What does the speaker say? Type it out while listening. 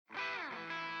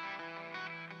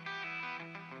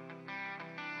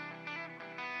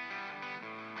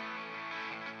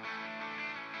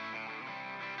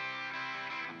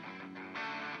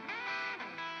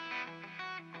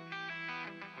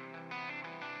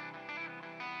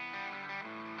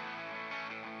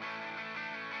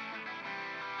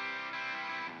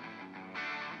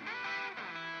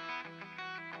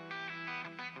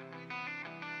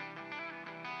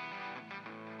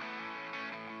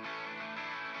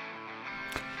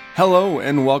Hello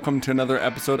and welcome to another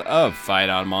episode of Fight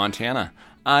On Montana.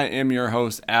 I am your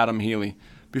host, Adam Healy.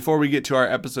 Before we get to our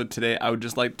episode today, I would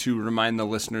just like to remind the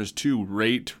listeners to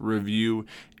rate, review,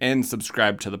 and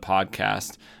subscribe to the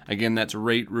podcast. Again, that's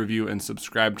rate, review, and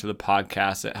subscribe to the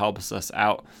podcast. It helps us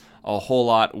out a whole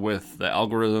lot with the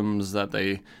algorithms that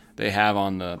they have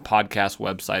on the podcast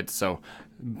website. So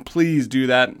please do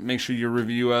that. Make sure you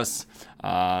review us,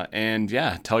 and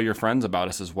tell your friends about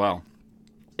us as well.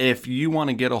 If you want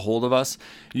to get a hold of us,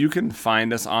 you can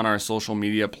find us on our social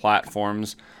media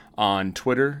platforms on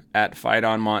Twitter at Fight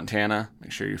On Montana.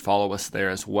 Make sure you follow us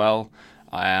there as well.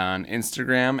 On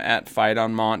Instagram at Fight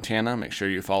On Montana. Make sure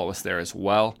you follow us there as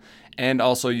well. And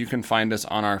also you can find us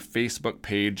on our Facebook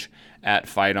page at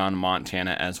Fight On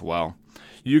Montana as well.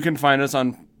 You can find us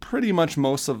on pretty much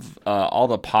most of all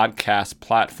the podcast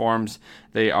platforms.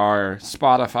 They are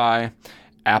Spotify,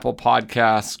 Apple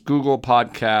Podcasts, Google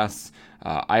Podcasts,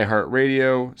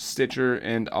 iHeartRadio, Stitcher,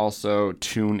 and also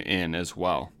TuneIn as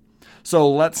well. So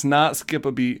let's not skip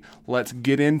a beat. Let's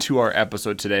get into our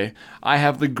episode today. I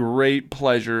have the great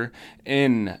pleasure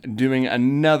in doing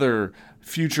another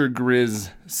Future Grizz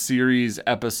series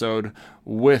episode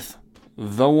with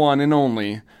the one and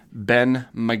only Ben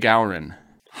McGowran.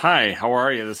 Hi, how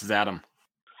are you? This is Adam.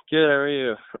 Good, how are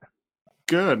you?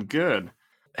 Good.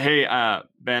 Hey,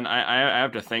 Ben, I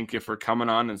have to thank you for coming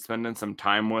on and spending some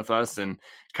time with us and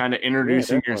kind of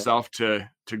introducing yourself to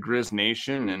Grizz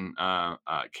Nation, and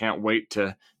can't wait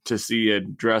to see you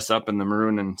dress up in the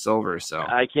maroon and silver. So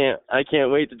I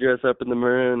can't wait to dress up in the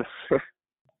maroon.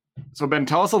 So Ben,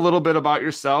 tell us a little bit about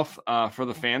yourself for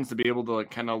the fans to be able to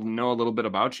kind of know a little bit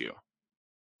about you.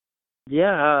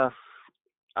 Yeah,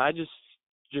 I just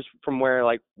from where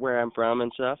I'm from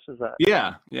and stuff. Is that?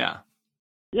 Yeah.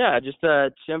 Yeah,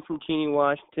 I'm from Keene,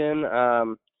 Washington. I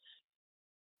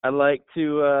like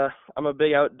to I'm a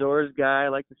big outdoors guy. I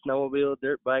like to snowmobile,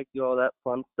 dirt bike, do all that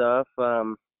fun stuff.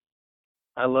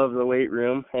 I love the weight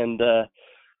room, and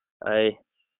I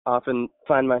often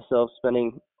find myself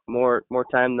spending more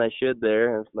time than I should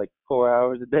there. It's like 4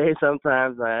 hours a day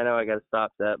sometimes. I know I got to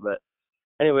stop that, but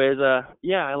anyways, I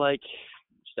like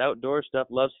just outdoor stuff.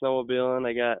 Love snowmobiling.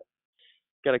 I got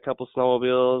a couple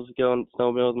snowmobiles, going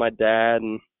snowmobile with my dad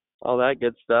and all that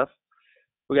good stuff.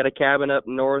 We got a cabin up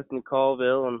north in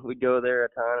Colville, and we go there a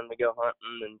ton, and we go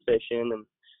hunting and fishing and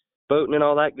boating and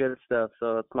all that good stuff.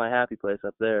 So it's my happy place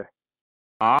up there.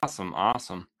 Awesome.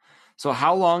 So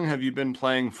how long have you been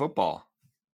playing football?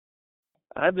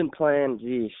 I've been playing,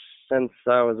 since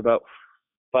I was about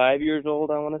 5 years old,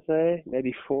 I want to say.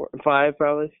 Maybe 5,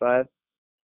 probably 5.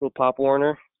 Little Pop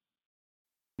Warner.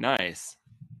 Nice.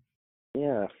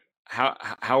 Yeah.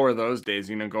 How are those days?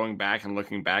 Going back and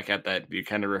looking back at that, do you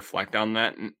kind of reflect on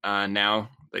that now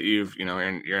that you're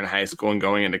in high school and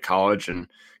going into college, and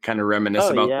kind of reminisce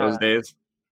about those days?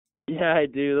 Yeah, I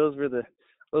do.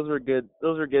 Those were good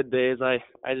days. I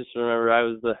just remember I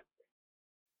was the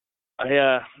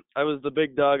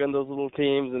big dog on those little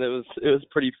teams, and it was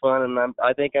pretty fun. And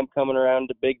I think I'm coming around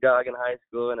to big dog in high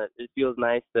school, and it feels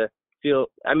nice to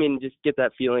just get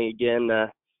that feeling again. I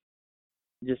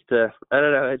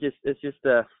don't know. It's just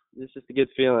a good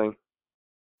feeling.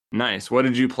 Nice. What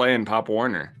did you play in Pop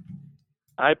Warner?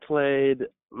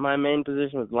 My main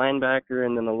position was linebacker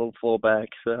and then a little fullback.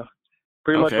 So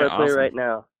pretty much what I play right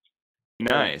now.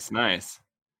 Nice.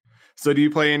 So do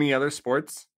you play any other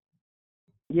sports?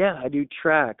 Yeah, I do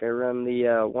track. I run the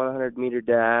 100-meter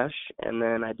dash, and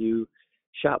then I do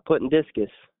shot put and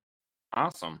discus.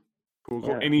 Awesome. Cool.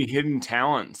 Yeah. Any hidden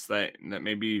talents that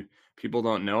maybe people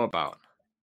don't know about?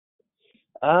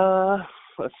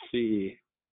 Let's see.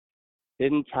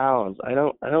 Hidden talents. I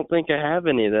don't think I have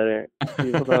any that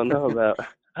people don't know about.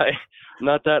 I'm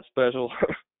not that special.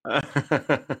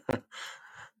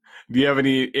 Do you have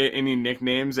any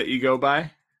nicknames that you go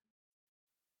by?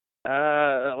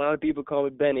 A lot of people call me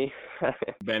Benny.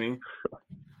 Benny.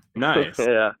 Nice.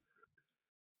 Yeah.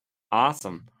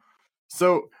 Awesome.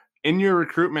 So, in your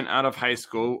recruitment out of high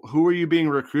school, who were you being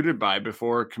recruited by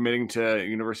before committing to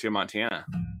University of Montana?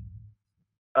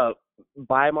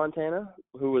 By Montana?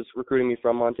 Who was recruiting me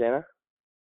from Montana?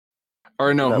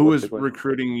 Or no, who was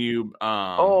recruiting you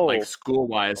like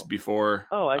school-wise before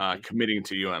committing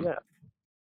to UM? Yeah.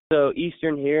 So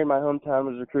Eastern here in my hometown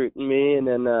was recruiting me, and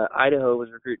then Idaho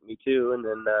was recruiting me too, and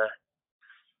then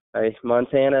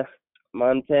Montana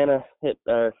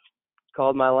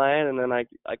called my line, and then I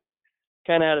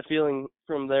kind of had a feeling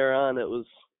from there on it was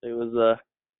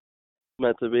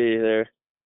meant to be there.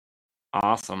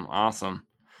 Awesome.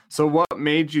 So what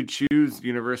made you choose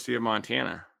University of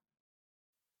Montana?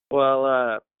 Well,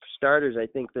 for starters, I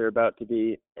think they're about to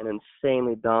be an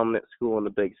insanely dominant school in the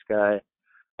Big Sky.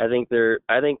 I think they're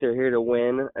here to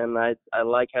win, and I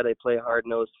like how they play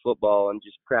hard-nosed football and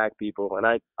just crack people, and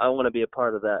I want to be a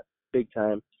part of that big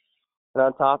time. And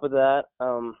on top of that,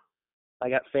 I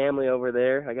got family over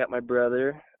there. I got my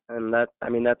brother, and that's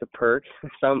a perk.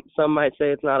 Some might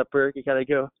say it's not a perk. You gotta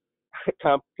go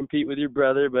compete with your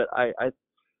brother, but I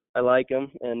like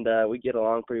him, and we get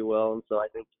along pretty well, and so I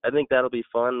think that'll be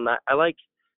fun. And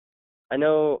I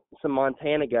know some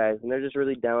Montana guys, and they're just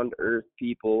really down to earth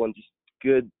people and just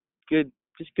good good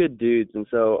just good dudes, and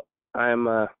so I'm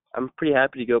pretty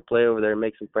happy to go play over there and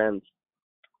make some friends.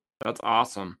 That's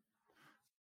awesome.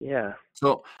 Yeah.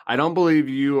 So I don't believe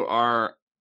you are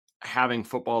having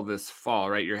football this fall,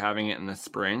 right? You're having it in the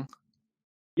spring.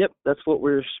 Yep, that's what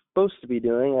we're supposed to be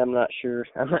doing. I'm not sure.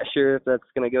 I'm not sure if that's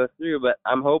going to go through, but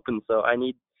I'm hoping so.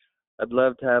 I'd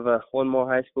love to have a one more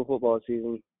high school football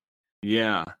season.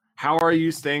 Yeah. How are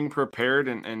you staying prepared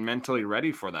and mentally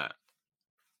ready for that?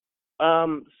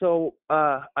 So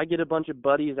I get a bunch of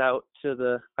buddies out to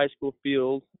the high school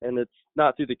field, and it's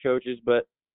not through the coaches, but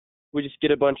we just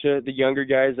get a bunch of the younger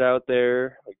guys out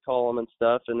there, like call them and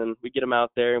stuff, and then we get them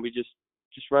out there and we just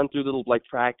run through little like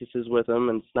practices with them,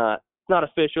 and it's not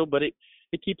official, but it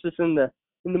keeps us in the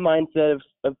mindset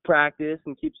of practice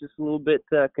and keeps us a little bit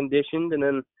conditioned, and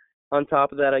then on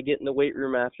top of that, I get in the weight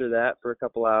room after that for a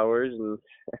couple hours, and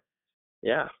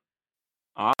yeah.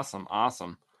 Awesome,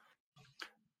 awesome.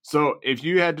 So if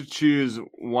you had to choose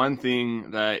one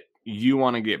thing that you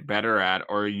want to get better at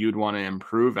or you'd want to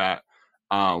improve at,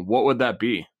 what would that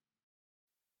be?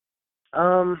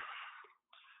 Um,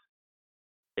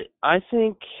 I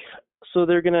think so.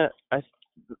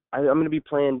 I'm gonna be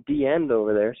playing D end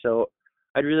over there, so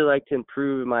I'd really like to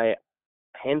improve my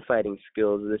hand fighting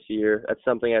skills this year. That's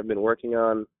something I've been working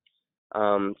on,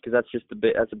 because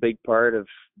that's a big part of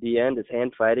D end is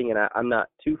hand fighting, and I'm not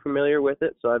too familiar with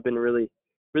it, so I've been really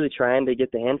trying to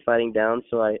get the hand fighting down.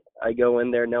 So I go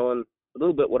in there knowing a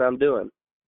little bit what I'm doing.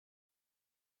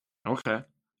 Okay.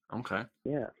 Okay.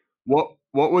 Yeah. What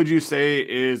would you say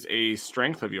is a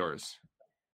strength of yours?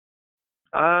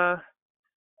 Uh,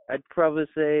 I'd probably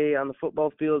say on the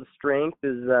football field, strength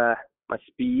is my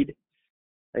speed.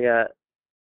 I got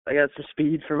I got some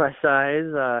speed for my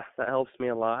size. That helps me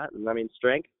a lot, and I mean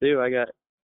strength too. I got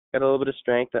a little bit of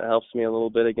strength that helps me a little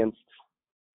bit against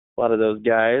a lot of those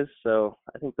guys. So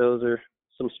I think those are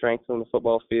some strengths on the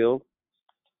football field.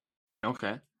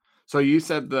 Okay. So you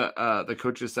said the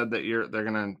coaches said that they're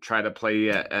gonna try to play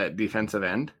you at defensive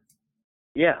end.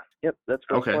 Yeah, yep, that's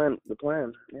the Okay. plan. The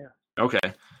plan. Yeah.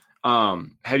 Okay.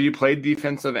 Have you played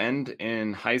defensive end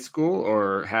in high school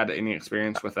or had any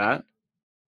experience with that?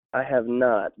 I have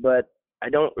not, but I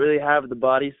don't really have the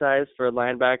body size for a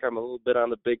linebacker. I'm a little bit on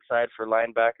the big side for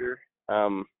linebacker.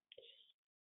 Um,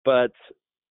 but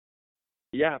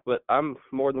yeah, but I'm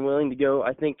more than willing to go.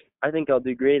 I think I'll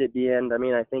do great at the end. I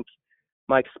mean, I think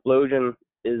my explosion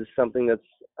is something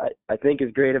I think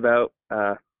is great about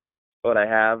what I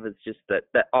have. It's just that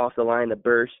off the line, the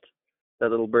burst, that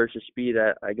little burst of speed.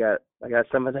 I got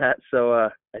some of that, so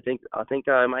I think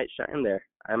I might shine there.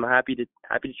 I'm happy to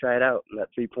try it out in that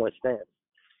 3 point stance.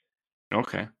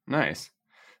 Okay. Nice.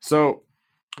 So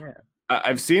Yeah.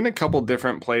 I've seen a couple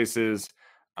different places.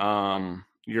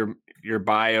 Your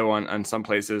bio on some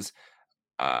places.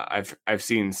 I've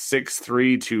seen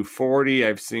 6'3" 240.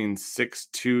 I've seen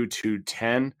 6'2"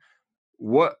 210.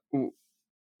 What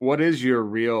what is your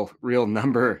real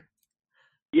number?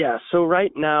 Yeah. So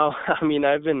right now, I mean,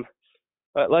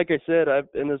 like I said, I've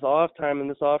in this off time, in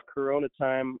this off Corona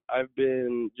time, I've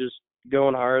been just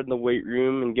going hard in the weight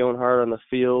room and going hard on the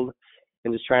field,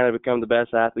 and just trying to become the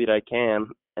best athlete I can.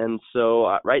 And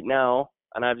so right now,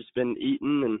 and I've just been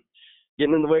eating and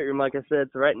getting in the weight room, like I said.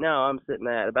 So right now, I'm sitting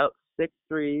at about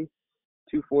 6'3",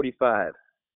 245.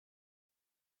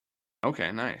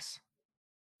 Okay, nice.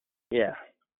 Yeah.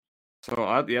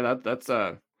 So yeah, that's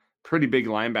a pretty big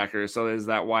linebacker. So is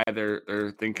that why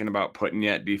they're thinking about putting you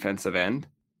at defensive end?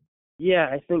 Yeah,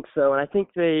 I think so. And I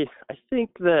think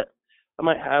that I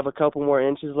might have a couple more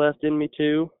inches left in me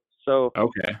too. So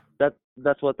Okay.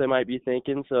 that's what they might be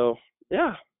thinking. So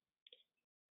yeah.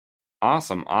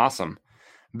 Awesome, awesome.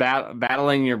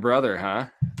 Battling your brother, huh?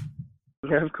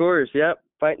 Of course. Yep.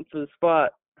 Fighting for the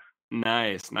spot.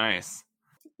 Nice, nice.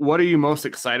 What are you most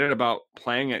excited about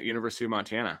playing at University of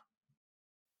Montana?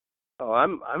 Oh,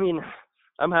 I mean,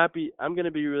 I'm happy. I'm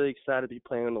gonna be really excited to be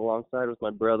playing alongside with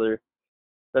my brother.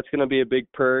 That's gonna be a big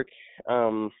perk.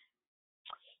 Um,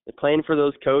 Playing for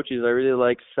those coaches, I really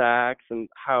like Sachs and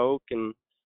Hauk and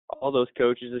all those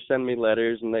coaches. They're sending me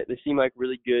letters, and they seem like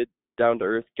really good, down to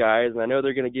earth guys. And I know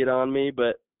they're gonna get on me,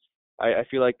 but I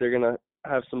feel like they're gonna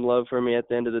have some love for me at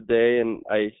the end of the day. And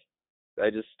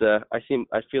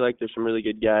I feel like there's some really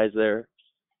good guys there.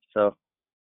 So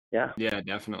yeah. Yeah,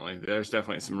 definitely. There's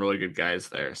definitely some really good guys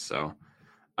there. So,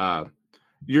 uh,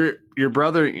 your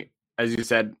brother, as you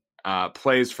said,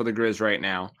 plays for the Grizz right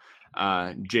now,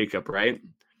 Jacob, right?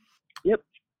 Yep.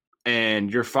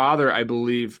 And your father, I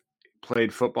believe,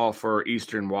 played football for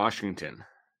Eastern Washington.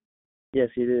 Yes,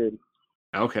 he did.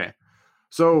 Okay.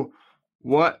 So,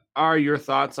 what are your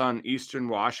thoughts on Eastern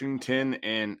Washington?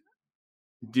 And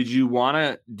did you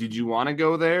wanna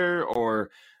go there, or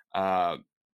uh,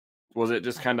 was it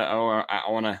just kind of, oh, I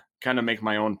want to kind of make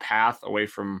my own path away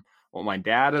from what my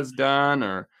dad has done,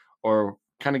 or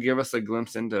kind of give us a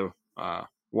glimpse into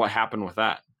what happened with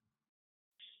that?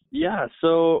 Yeah,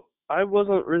 so I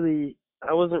wasn't really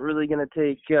gonna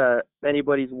take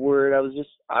anybody's word.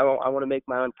 I want to make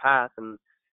my own path, and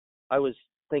I was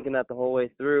thinking that the whole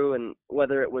way through. And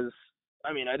whether it was,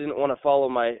 I mean, I didn't want to follow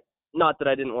my, not that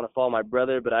I didn't want to follow my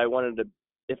brother, but I wanted to,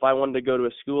 if I wanted to go to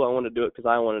a school, I wanted to do it because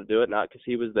I wanted to do it, not because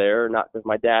he was there, or not because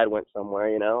my dad went somewhere.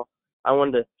 I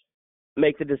wanted to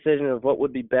make the decision of what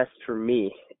would be best for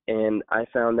me, and I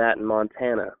found that in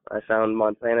Montana. I found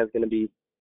Montana is going to be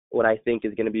what I think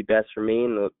is going to be best for me,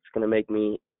 and it's going to make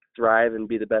me thrive and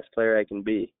be the best player I can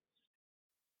be.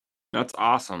 That's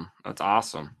awesome. That's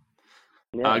awesome.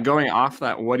 Yeah, Going off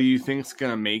that, what do you think is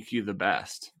going to make you the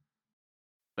best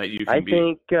that you I can be?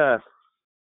 think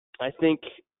I think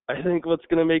I think what's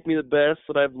going to make me the best,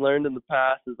 what I've learned in the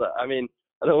past is, I mean,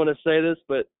 I don't want to say this,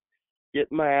 but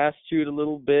getting my ass chewed a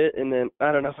little bit, and then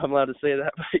I don't know if I'm allowed to say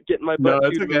that, but getting my No, butt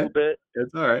it's chewed a okay. little bit,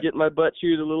 It's all right. getting my butt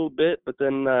chewed a little bit, but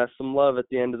then some love at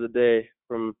the end of the day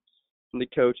from the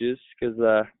coaches, because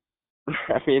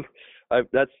I mean,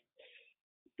 that's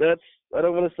I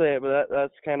don't want to say it, but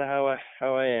that's kind of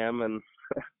how I am, and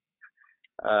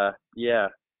yeah.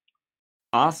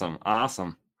 Awesome.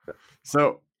 Awesome.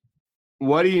 So,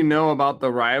 what do you know about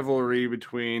the rivalry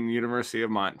between University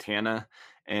of Montana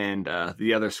and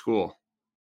the other school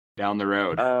down the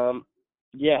road?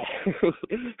 Yeah.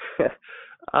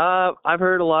 I've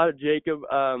heard a lot of Jacob.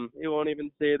 He won't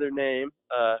even say their name.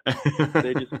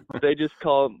 They just they just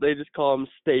call him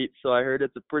State. So I heard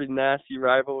it's a pretty nasty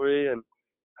rivalry, and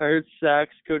I heard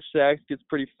Coach Sachs gets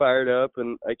pretty fired up,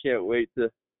 and I can't wait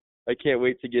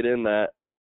to get in that,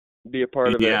 be a part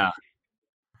of it. Yeah.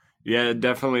 Yeah, it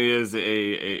definitely is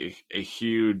a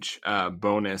huge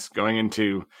bonus going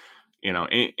into,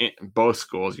 in both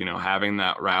schools. Having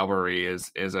that rivalry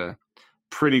is a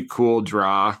pretty cool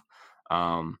draw.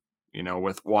 Um,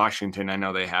 with Washington, I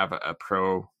know they have a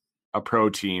pro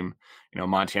team.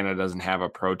 Montana doesn't have a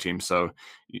pro team, so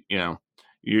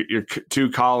your two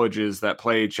colleges that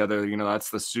play each other. That's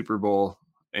the Super Bowl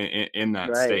in that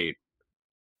Right. state.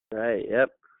 Right. Yep.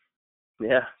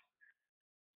 Yeah.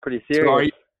 Pretty So are serious.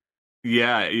 you?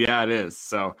 Yeah, yeah, it is.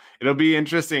 So it'll be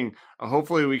interesting.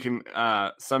 Hopefully, we can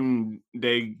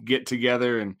someday get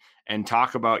together and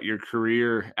talk about your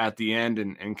career at the end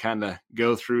and kind of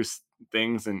go through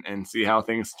things and see how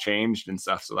things changed and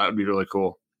stuff. So that would be really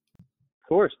cool. Of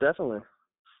course, definitely.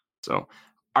 So,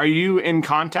 are you in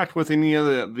contact with any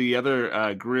of the other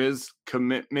Grizz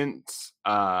commitments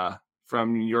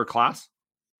from your class?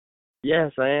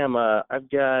 Yes, I am.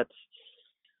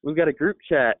 We've got a group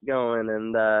chat going,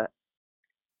 and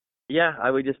yeah,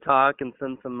 I would just talk and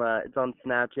send some. It's on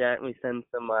Snapchat, and we send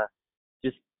some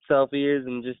just selfies,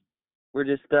 and we're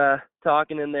just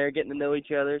talking in there, getting to know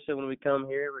each other. So when we come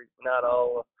here, we're not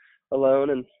all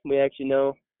alone, and we actually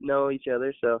know each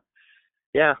other. So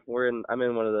yeah, I'm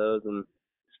in one of those, and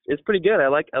it's pretty good. I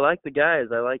like the guys.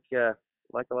 I like a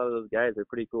lot of those guys. They're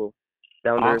pretty cool,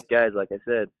 down to earth Awesome. guys, like I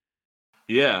said.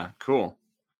 Yeah, cool.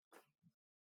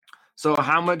 So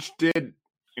how much did,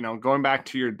 going back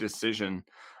to your decision,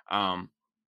 um,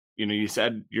 you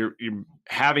said you're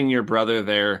having your brother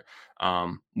there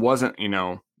wasn't,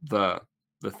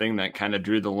 the thing that kind of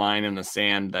drew the line in the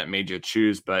sand that made you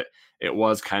choose, but it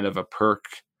was kind of a perk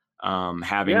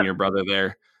having Yeah. your brother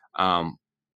there. Um,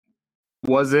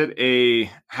 was it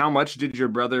how much did your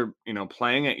brother,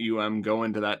 playing at UM go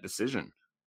into that decision?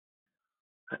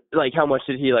 Like, how much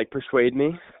did he like persuade me?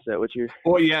 Is that what you're?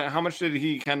 Well, yeah. How much did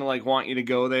he kind of like want you to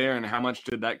go there, and how much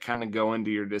did that kind of go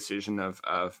into your decision of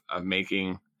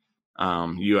making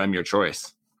UM your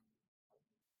choice?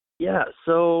 Yeah.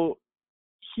 So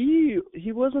he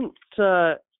wasn't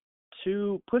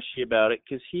too pushy about it,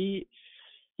 because he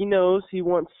knows he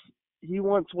wants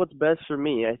what's best for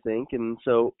me, I think. And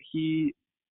so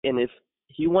if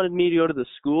he wanted me to go to the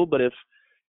school, but if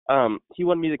he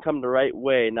wanted me to come the right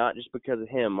way, not just because of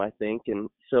him, I think. And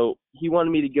so he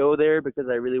wanted me to go there because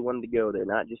I really wanted to go there,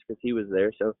 not just because he was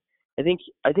there. So I think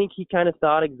he kind of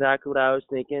thought exactly what I was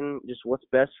thinking, just what's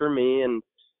best for me. And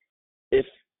if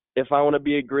if I want to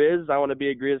be a Grizz, I want to be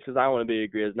a Grizz because I want to be a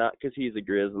Grizz, not because he's a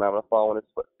Grizz and I want to follow in his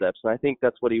footsteps. And I think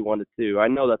that's what he wanted too. I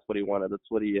know that's what he wanted. That's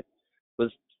what he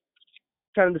was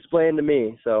kind of displaying to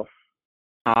me. So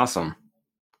Awesome.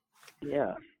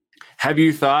 yeah. Have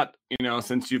you thought,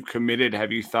 since you've committed,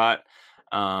 have you thought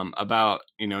about,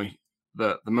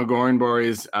 the McGorn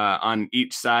boys on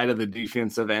each side of the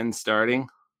defensive end starting?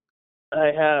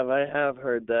 I have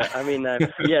heard that. I mean,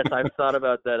 yes, I've thought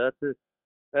about that.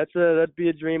 That'd be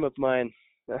a dream of mine.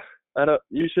 I don't.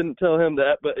 You shouldn't tell him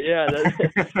that, but yeah,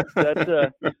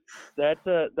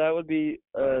 that would be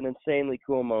an insanely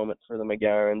cool moment for the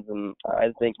McGowans, and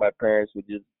I think my parents would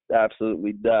just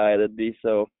absolutely die. It'd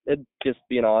just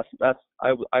be an awesome.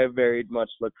 I very much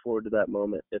look forward to that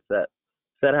moment if that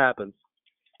happens.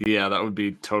 Yeah, that would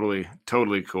be totally,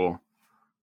 totally cool.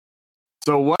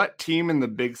 So what team in the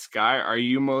Big Sky are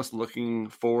you most looking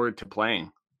forward to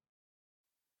playing?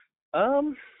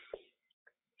 Um,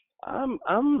 I'm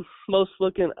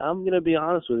gonna be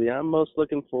honest with you. I'm most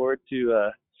looking forward to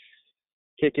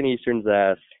kicking Eastern's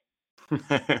ass.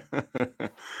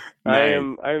 Nice.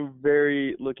 I'm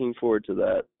very looking forward to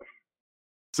that.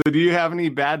 So do you have any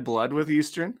bad blood with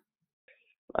Eastern?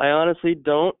 I honestly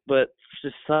don't, but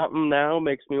just something now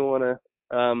makes me want to.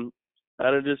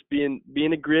 Out of just being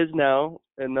a Grizz now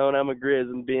and knowing I'm a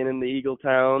Grizz and being in the Eagle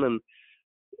Town and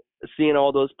seeing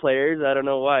all those players, I don't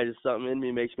know why. Just something in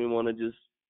me makes me want to just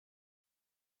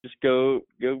go.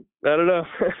 I don't know.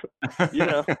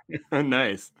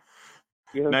 Nice.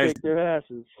 Go Nice. kick their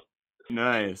asses.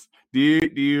 Nice. Do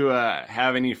you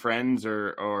have any friends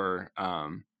or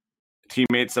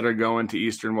teammates that are going to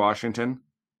Eastern Washington?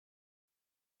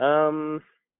 I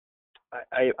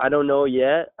don't know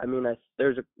yet. I mean,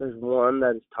 there's one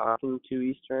that is talking to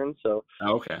Eastern, so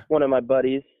Okay. one of my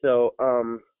buddies. So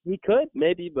he could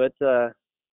maybe, but yeah,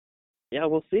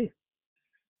 we'll see.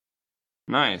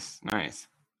 Nice.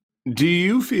 Do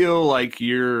you feel like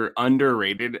you're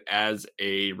underrated as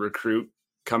a recruit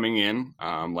coming in?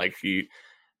 Like you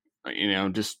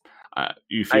feel I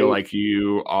like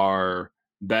you are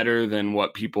better than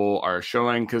what people are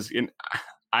showing? Because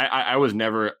I was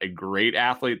never a great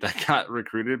athlete that got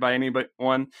recruited by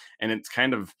anyone, and it's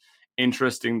kind of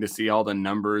interesting to see all the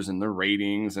numbers and the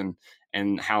ratings and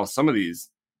how some of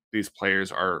these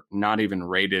players are not even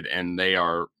rated and they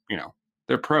are,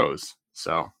 they're pros.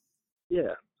 So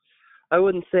yeah. I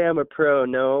wouldn't say I'm a pro,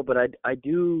 no, but I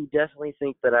do definitely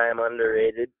think that I am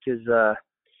underrated because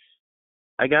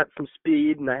I got some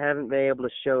speed and I haven't been able to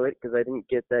show it because I didn't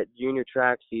get that junior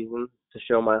track season to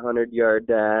show my 100-yard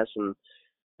dash, and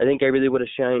I think I really would have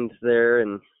shined there.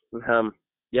 And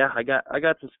yeah, I got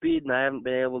some speed and I haven't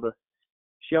been able to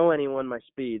show anyone my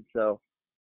speed. So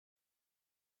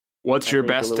what's I your think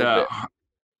a best little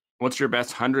bit.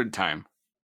 100 time?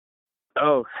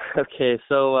 Oh, okay.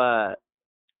 So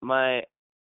my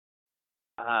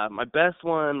my best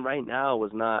one right now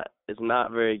is not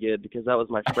very good because that was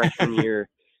my freshman year.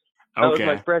 That was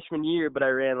my Okay. freshman year, but I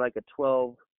ran like a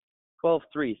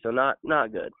 12.3, so not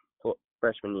good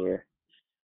freshman year.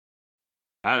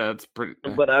 That's pretty.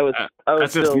 But I was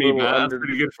That's just still a me, little but that's under.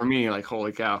 pretty good for me. Like,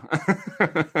 holy cow!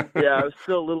 Yeah, I was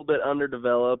still a little bit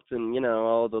underdeveloped, and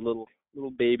all the little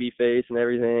baby face and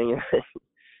everything.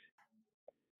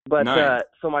 But Nice.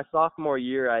 so my sophomore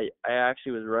year, I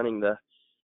actually was running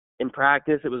in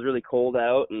practice. It was really cold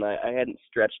out, and I hadn't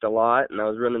stretched a lot, and I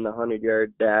was running the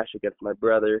 100-yard dash against my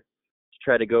brother to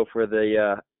try to go for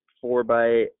the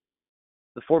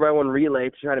 4x1 relay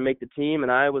to try to make the team,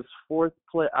 and I was I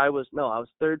was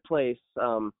third place.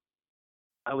 I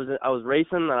was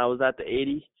racing, and I was at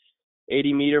the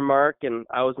 80 meter mark, and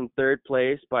I was in third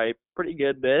place by a pretty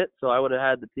good bit. So I would have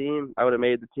had the team. I would have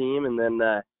made the team, and then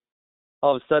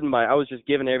all of a sudden, I was just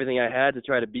giving everything I had to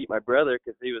try to beat my brother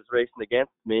because he was racing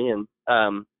against me, and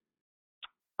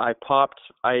I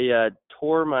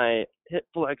tore my hip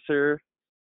flexor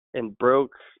and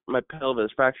fractured my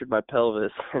pelvis,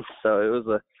 and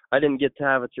so I didn't get to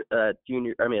have a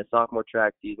sophomore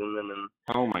track season, and then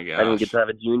Oh my I didn't get gosh! to have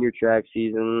a junior track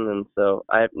season, and so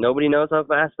nobody knows how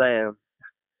fast I am.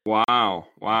 Wow!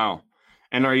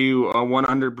 And are you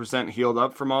 100% healed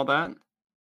up from all that?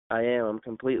 I am. I'm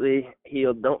completely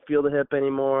healed. Don't feel the hip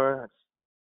anymore. It's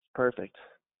perfect.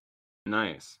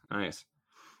 Nice.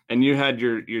 And you had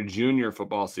your junior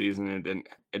football season.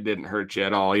 It didn't hurt you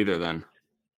at all either. Then.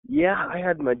 Yeah, I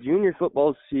had my junior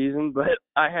football season, but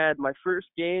I had my first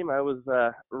game. I was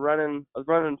running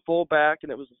fullback,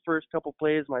 and it was the first couple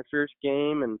plays of my first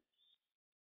game, and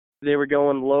they were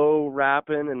going low,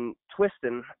 wrapping, and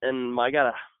twisting, and I got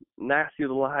a nasty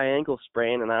little high ankle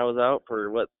sprain, and I was out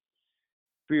for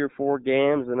 3 or 4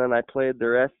 games, and then I played the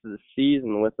rest of the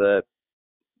season with a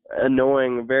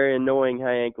very annoying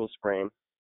high ankle sprain.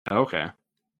 Okay. So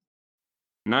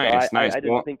Nice, nice. I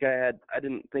didn't think I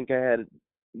had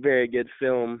very good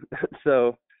film,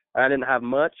 so I didn't have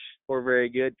much or very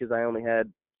good because I only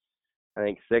had, I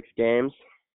think, 6 games,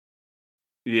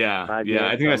 Yeah, 5 games,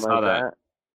 I think I something saw like that. that.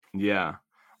 Yeah.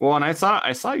 Well, and I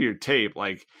saw your tape.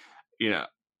 Like, you know,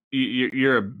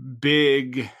 you're a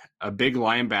big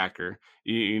linebacker.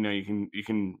 You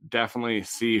can definitely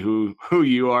see who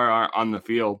you are on the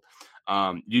field.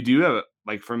 You do have,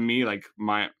 like, for me, like,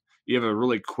 you have a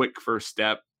really quick first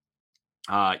step.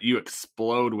 You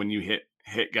explode when you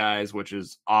hit guys, which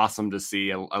is awesome to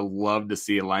see. I love to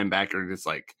see a linebacker just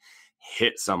like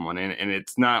hit someone, and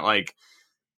it's not like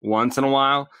once in a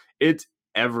while. It's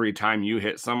every time you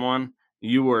hit someone,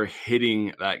 you are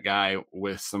hitting that guy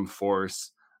with some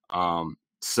force.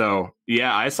 So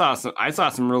yeah, I saw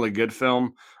some really good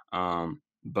film.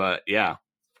 But yeah.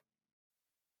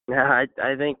 Yeah,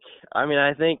 I think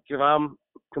if I'm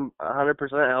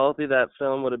 100% healthy, that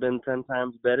film would have been 10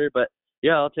 times better. But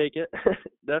yeah, I'll take it.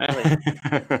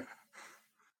 Definitely.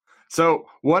 So,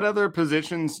 what other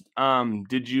positions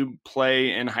did you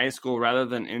play in high school rather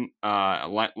than in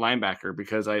linebacker?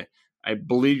 Because I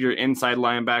believe you're inside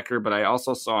linebacker, but I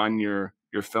also saw on your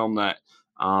film that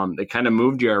they kind of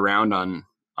moved you around on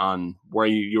where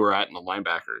you were at in the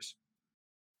linebackers.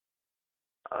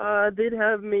 They'd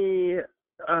have me.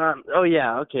 Oh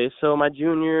yeah, okay. So my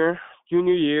junior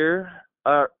year,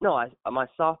 no, my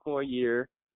sophomore year,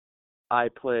 I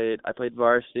played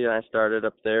varsity and I started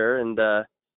up there, and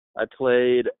I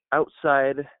played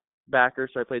outside backer,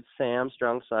 so I played Sam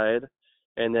strong side,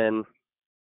 and then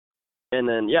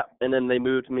they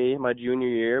moved me my junior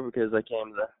year because I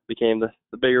became the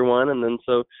bigger one, and then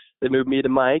so they moved me to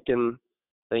Mike, and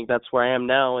I think that's where I am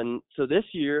now. And so this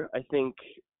year, I think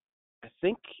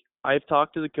I've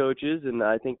talked to the coaches, and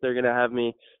I think they're gonna have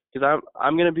me because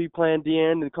I'm gonna be playing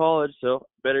DN in college, so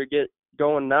better get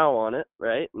going now on it,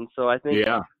 right? And so I think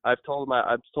Yeah. I've told them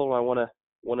I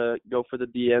wanna go for the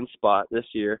DN spot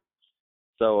this year.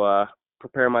 So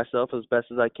prepare myself as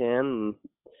best as I can, and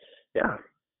yeah,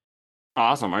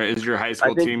 Awesome. Is your high I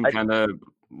school think team I kind of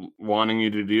wanting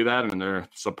you to do that, and they're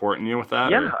supporting you with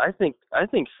that, yeah or? I think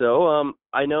so.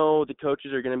 I know the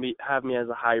coaches are gonna have me as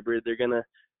a hybrid. They're gonna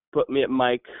put me at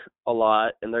Mike a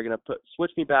lot, and they're gonna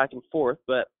switch me back and forth.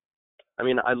 But I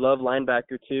mean, I love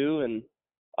linebacker too, and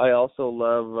I also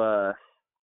love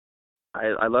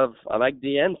I like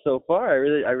DN so far. I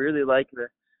really like the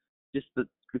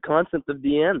concept of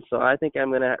DN. So I think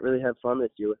I'm gonna really have fun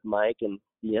this year with Mike and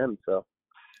DN. So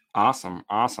Awesome,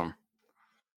 awesome.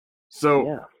 So,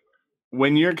 yeah.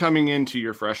 when you're coming into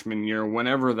your freshman year,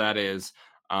 whenever that is,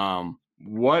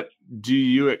 what do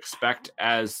you expect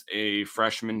as a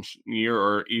freshman year,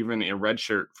 or even a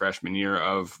redshirt freshman year,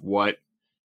 of what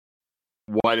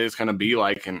it's going to be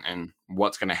like, and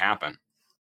what's going to happen?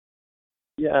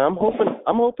 Yeah, I'm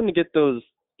hoping to get the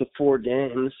 4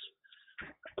 games.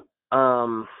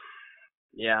 Um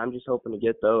yeah, I'm just hoping to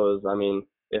get those. I mean,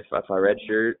 if I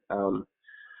redshirt,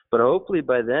 but hopefully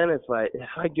by then if I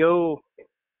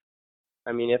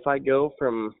go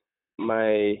from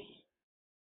my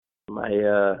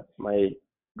my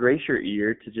gray shirt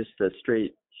year to just a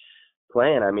straight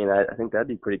playing, I mean, I think that'd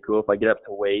be pretty cool if I get up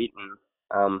to weight, and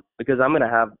because I'm gonna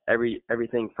have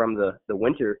everything from the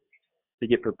winter to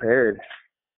get prepared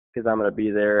because I'm gonna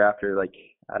be there after, like,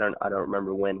 I don't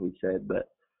remember when he said, but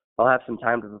I'll have some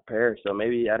time to prepare. So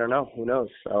maybe, I don't know, who knows?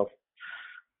 I'll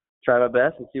try my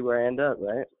best and see where I end up,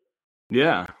 right?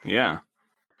 Yeah, yeah.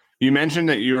 You mentioned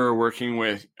that you are working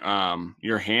with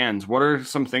your hands. What are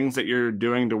some things that you're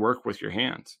doing to work with your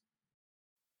hands?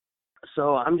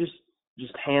 So I'm just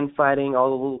hand fighting, all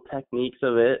the little techniques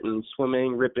of it, and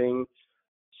swimming, ripping,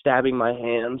 stabbing my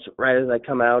hands um right as I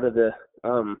come out of the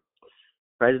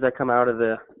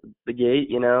gate,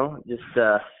 just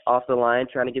off the line,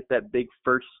 trying to get that big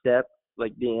first step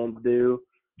like the ends do.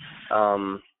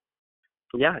 Um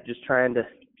yeah, just trying to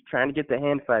get the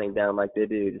hand fighting down like they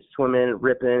do. Just swimming,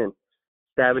 ripping, and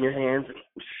stabbing your hands,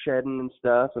 shedding and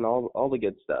stuff, and all the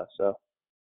good stuff. So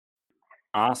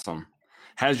Awesome.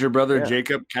 Has your brother yeah.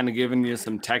 Jacob kind of given you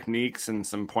some techniques and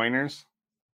some pointers?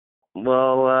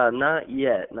 Well, not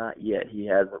yet. He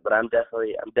hasn't, but I'm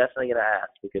definitely gonna ask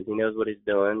because he knows what he's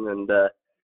doing, and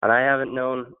I haven't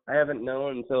known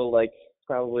until, like,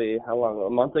 probably how long? A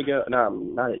month ago? No,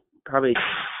 not probably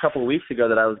a couple of weeks ago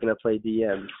that I was gonna play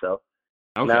DM. So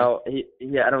Okay. now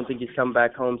I don't think he's come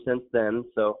back home since then.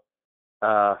 So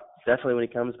definitely when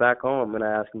he comes back home, I'm gonna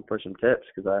ask him for some tips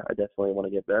because I definitely want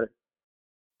to get better.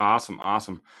 Awesome,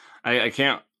 awesome. I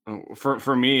can't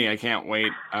for me, I can't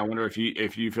wait. I wonder if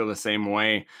you feel the same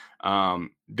way.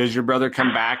 Does your brother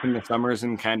come back in the summers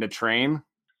and kind of train?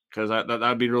 Because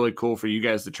that'd be really cool for you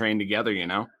guys to train together, you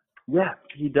know? Yeah,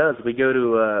 he does. We go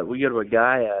to a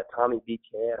guy, Tommy BK.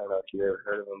 I don't know if you've ever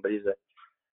heard of him, but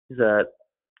he's a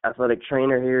athletic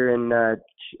trainer here in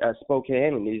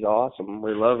Spokane, and he's awesome.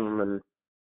 We love him, and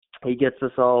he gets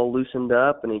us all loosened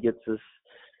up, and he gets us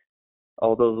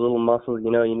all those little muscles,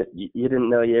 you didn't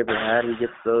know you ever had. He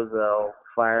gets those all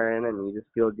firing, and you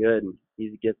just feel good. And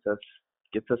he gets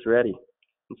us ready.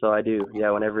 And so I do.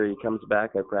 Yeah, whenever he comes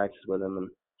back, I practice with him, and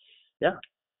yeah.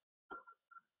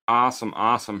 Awesome,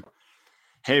 awesome.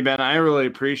 Hey Ben, I really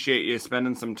appreciate you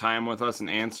spending some time with us and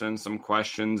answering some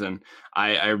questions, and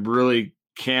I really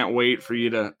can't wait for you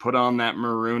to put on that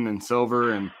maroon and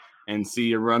silver and see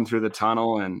you run through the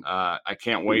tunnel, and I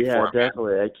can't wait Yeah, for it, man.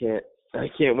 definitely. I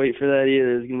can't wait for that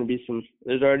either.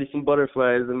 There's already some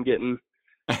butterflies. I'm getting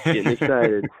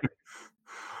excited.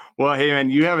 Well, hey man,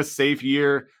 you have a safe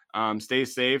year. Stay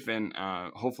safe, and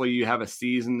hopefully you have a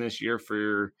season this year for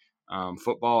your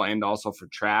football and also for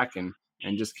track, and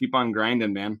just keep on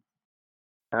grinding, man.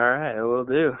 All right, I will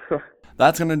do.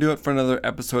 That's going to do it for another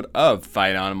episode of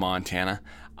Fight On Montana.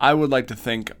 I would like to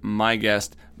thank my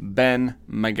guest, Ben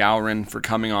McGowran, for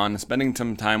coming on, spending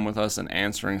some time with us, and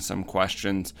answering some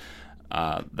questions.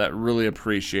 That really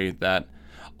appreciate that.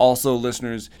 Also,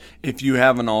 listeners, if you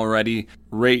haven't already,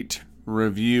 rate,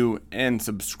 review, and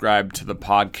subscribe to the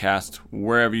podcast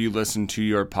wherever you listen to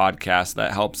your podcast.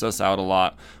 That helps us out a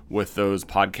lot with those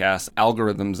podcast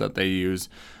algorithms that they use.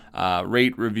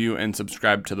 Rate, review, and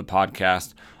subscribe to the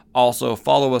podcast. Also,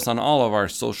 follow us on all of our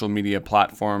social media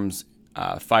platforms,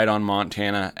 Fight On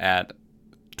Montana at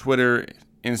Twitter,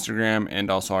 Instagram, and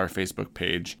also our Facebook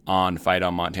page on Fight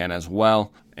On Montana as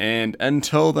well. And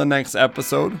until the next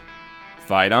episode,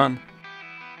 fight on.